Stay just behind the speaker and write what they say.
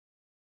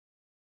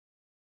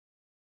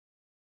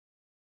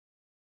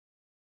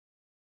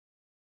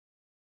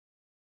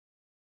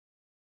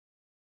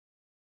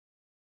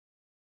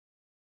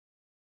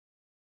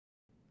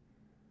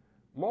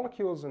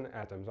Molecules and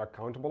atoms are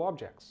countable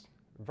objects,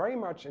 very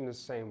much in the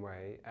same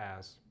way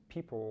as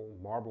people,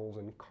 marbles,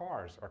 and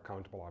cars are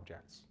countable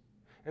objects.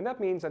 And that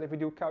means that if we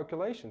do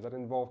calculations that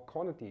involve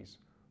quantities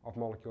of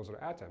molecules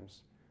or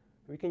atoms,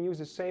 we can use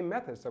the same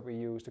methods that we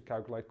use to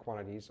calculate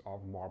quantities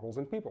of marbles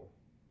and people.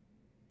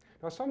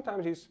 Now,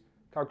 sometimes these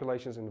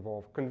calculations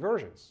involve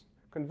conversions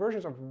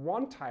of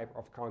one type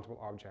of countable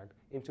object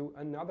into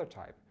another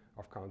type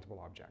of countable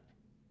object.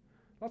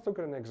 Let's look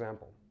at an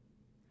example.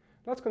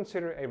 Let's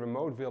consider a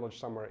remote village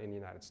somewhere in the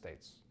United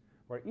States,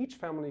 where each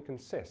family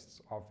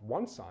consists of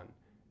one son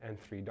and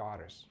 3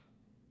 daughters.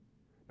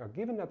 Now,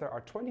 given that there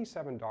are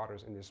 27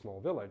 daughters in this small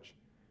village,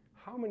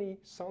 how many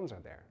sons are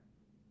there?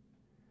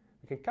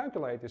 We can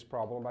calculate this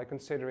problem by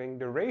considering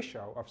the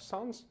ratio of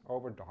sons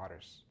over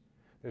daughters.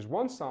 There's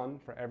one son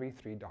for every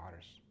 3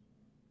 daughters.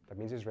 That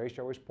means this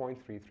ratio is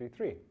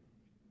 0.333.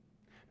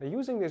 Now,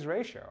 using this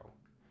ratio,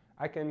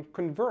 I can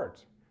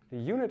convert the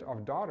unit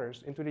of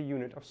daughters into the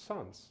unit of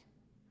sons.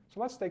 So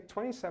let's take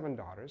 27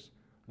 daughters,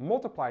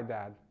 multiply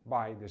that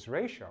by this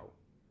ratio.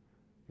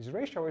 This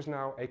ratio is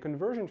now a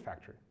conversion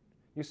factor.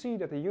 You see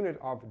that the unit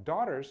of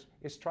daughters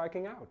is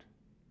striking out.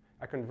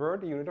 I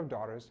convert the unit of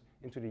daughters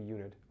into the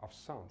unit of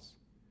sons.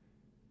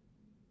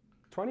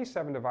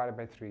 27 divided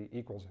by 3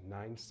 equals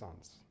 9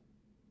 sons.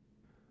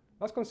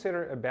 Let's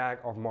consider a bag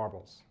of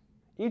marbles.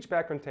 Each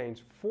bag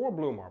contains 4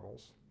 blue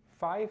marbles,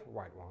 5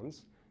 white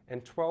ones,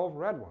 and 12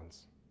 red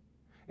ones.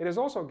 It is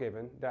also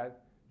given that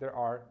there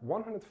are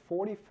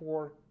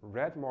 144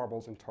 red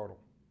marbles in total.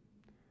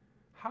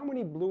 How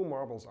many blue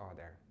marbles are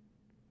there?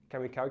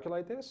 Can we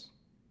calculate this?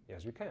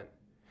 Yes, we can.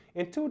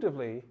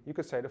 Intuitively, you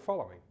could say the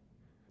following.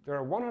 There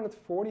are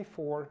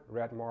 144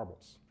 red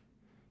marbles.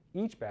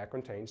 Each bag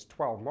contains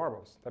 12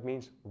 marbles. That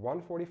means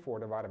 144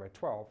 divided by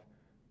 12,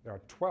 there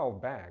are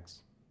 12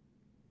 bags.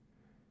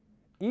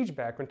 Each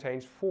bag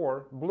contains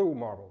 4 blue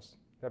marbles.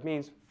 That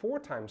means 4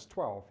 times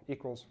 12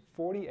 equals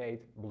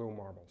 48 blue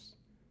marbles.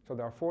 So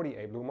there are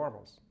 48 blue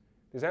marbles.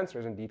 This answer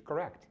is indeed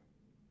correct.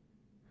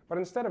 But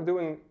instead of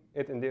doing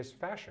it in this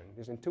fashion,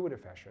 this intuitive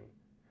fashion,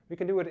 we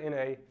can do it in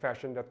a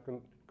fashion that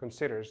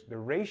considers the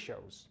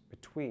ratios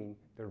between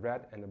the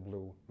red and the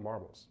blue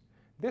marbles.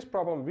 This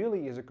problem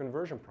really is a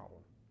conversion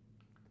problem.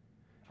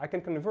 I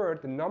can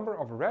convert the number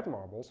of red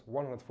marbles,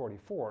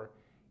 144,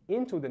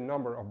 into the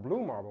number of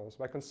blue marbles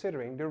by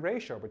considering the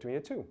ratio between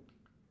the two.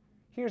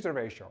 Here's the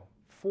ratio,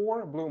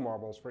 4 blue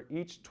marbles for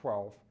each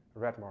 12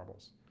 red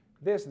marbles.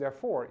 This,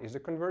 therefore, is the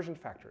conversion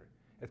factor.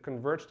 It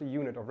converts the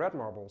unit of red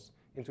marbles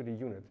into the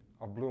unit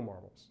of blue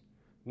marbles.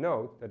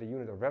 Note that the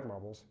unit of red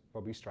marbles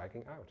will be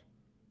striking out.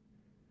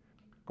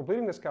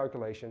 Completing this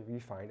calculation, we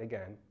find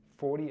again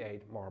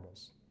 48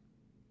 marbles.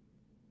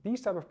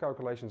 These type of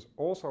calculations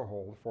also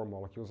hold for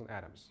molecules and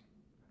atoms.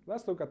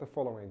 Let's look at the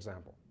following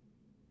example.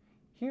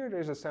 Here there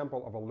is a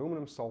sample of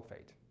aluminum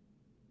sulfate.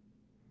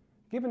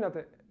 Given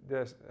that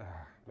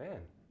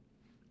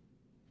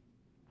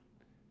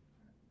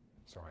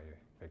Sorry,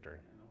 Victor.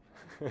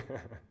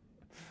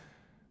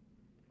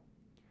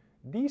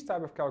 These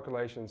type of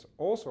calculations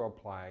also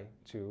apply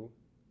to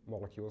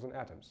molecules and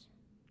atoms.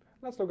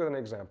 Let's look at an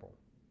example.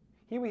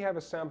 Here we have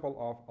a sample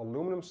of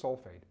aluminum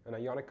sulfate, an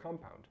ionic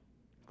compound.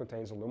 It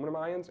contains aluminum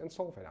ions and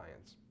sulfate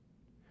ions.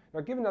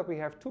 Now, given that we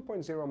have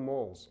 2.0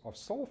 moles of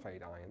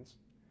sulfate ions,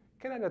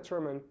 can I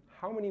determine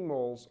how many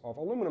moles of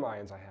aluminum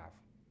ions I have?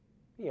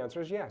 The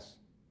answer is yes.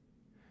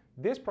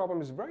 This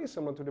problem is very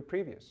similar to the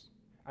previous.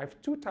 I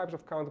have 2 types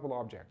of countable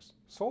objects,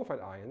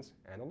 sulfate ions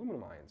and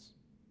aluminum ions.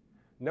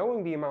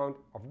 Knowing the amount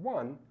of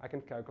one, I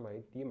can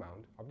calculate the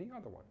amount of the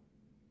other one.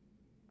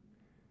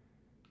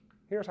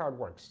 Here's how it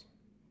works.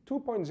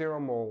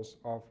 2.0 moles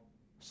of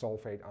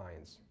sulfate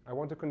ions. I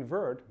want to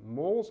convert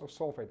moles of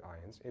sulfate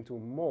ions into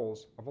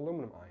moles of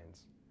aluminum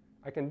ions.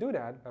 I can do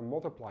that by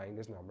multiplying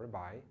this number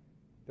by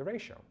the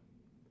ratio.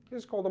 This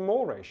is called the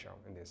mole ratio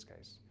in this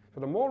case. So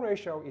the mole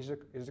ratio is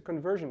a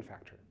conversion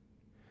factor.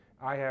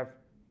 I have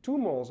 2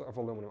 moles of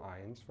aluminum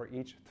ions for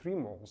each 3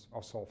 moles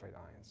of sulfate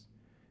ions.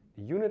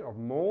 The unit of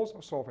moles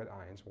of sulfate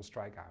ions will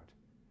strike out.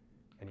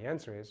 And the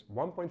answer is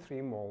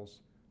 1.3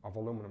 moles of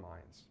aluminum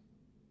ions.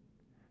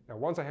 Now,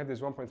 once I have this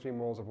 1.3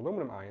 moles of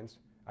aluminum ions,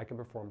 I can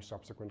perform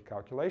subsequent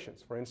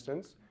calculations. For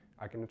instance,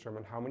 I can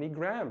determine how many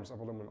grams of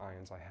aluminum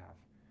ions I have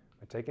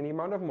by taking the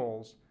amount of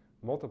moles,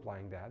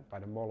 multiplying that by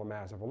the molar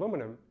mass of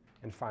aluminum,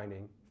 and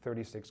finding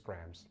 36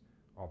 grams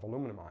of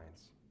aluminum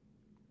ions.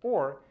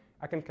 Or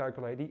I can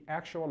calculate the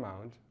actual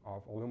amount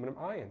of aluminum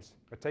ions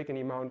by taking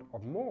the amount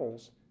of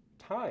moles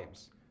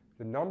times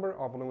the number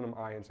of aluminum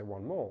ions in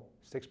 1 mole,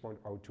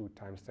 6.02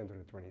 times 10 to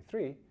the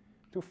 23,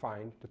 to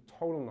find the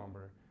total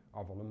number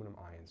of aluminum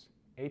ions,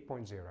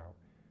 8.0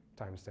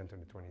 times 10 to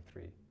the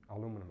 23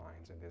 aluminum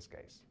ions in this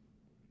case.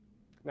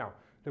 Now,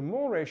 the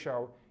mole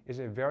ratio is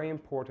a very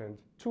important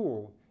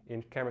tool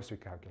in chemistry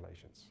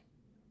calculations.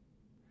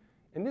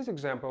 In this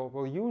example,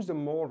 we'll use the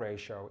mole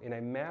ratio in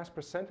a mass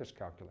percentage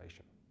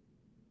calculation.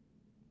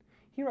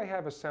 Here I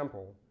have a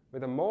sample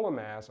with a molar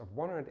mass of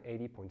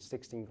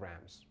 180.16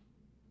 grams.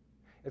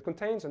 It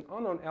contains an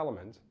unknown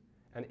element,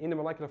 and in the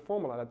molecular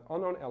formula that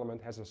unknown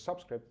element has a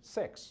subscript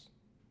 6.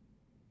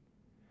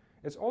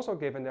 It's also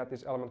given that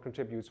this element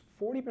contributes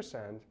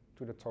 40%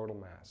 to the total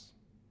mass.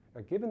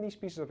 Now, given these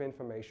pieces of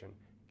information,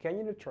 can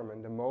you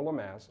determine the molar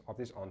mass of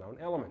this unknown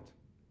element?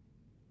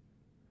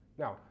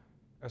 Now,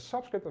 a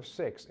subscript of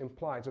 6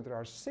 implies that there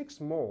are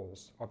 6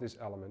 moles of this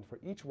element for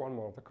each 1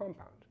 mole of the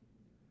compound.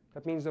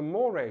 That means the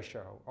mole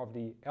ratio of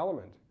the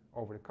element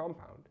over the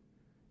compound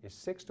is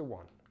 6 to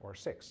 1, or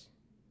 6.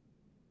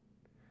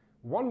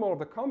 1 mole of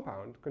the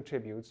compound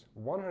contributes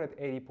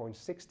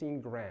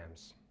 180.16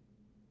 grams.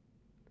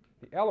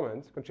 The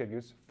element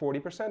contributes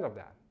 40% of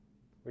that,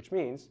 which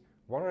means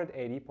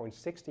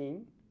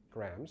 180.16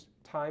 grams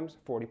times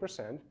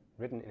 40%,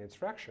 written in its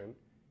fraction,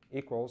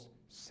 equals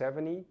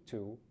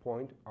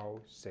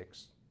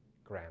 72.06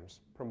 grams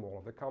per mole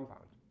of the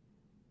compound.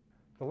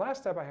 The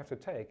last step I have to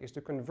take is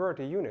to convert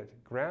the unit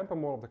gram per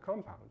mole of the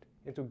compound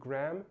into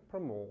gram per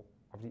mole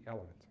of the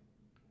element.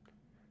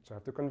 So I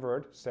have to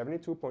convert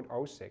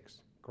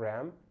 72.06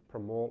 gram per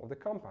mole of the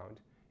compound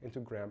into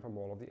gram per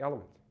mole of the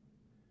element.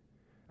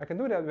 I can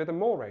do that with a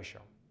mole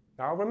ratio.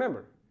 Now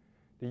remember,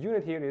 the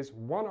unit here is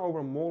 1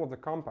 over mole of the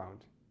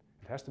compound.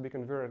 It has to be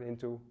converted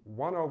into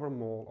 1 over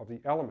mole of the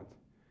element.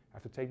 I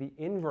have to take the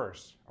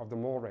inverse of the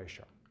mole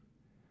ratio.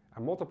 I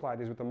multiply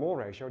this with the mole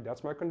ratio,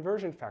 that's my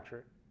conversion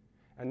factor,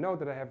 and note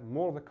that I have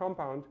mole of the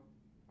compound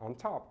on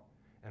top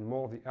and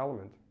mole of the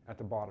element at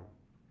the bottom.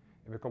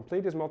 If I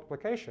complete this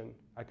multiplication,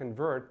 I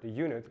convert the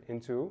unit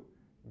into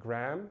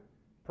gram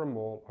per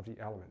mole of the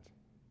element.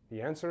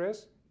 The answer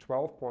is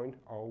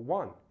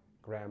 12.01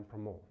 gram per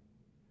mole.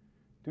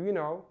 Do you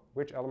know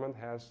which element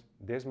has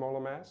this molar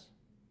mass?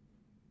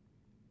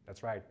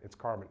 That's right, it's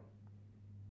carbon.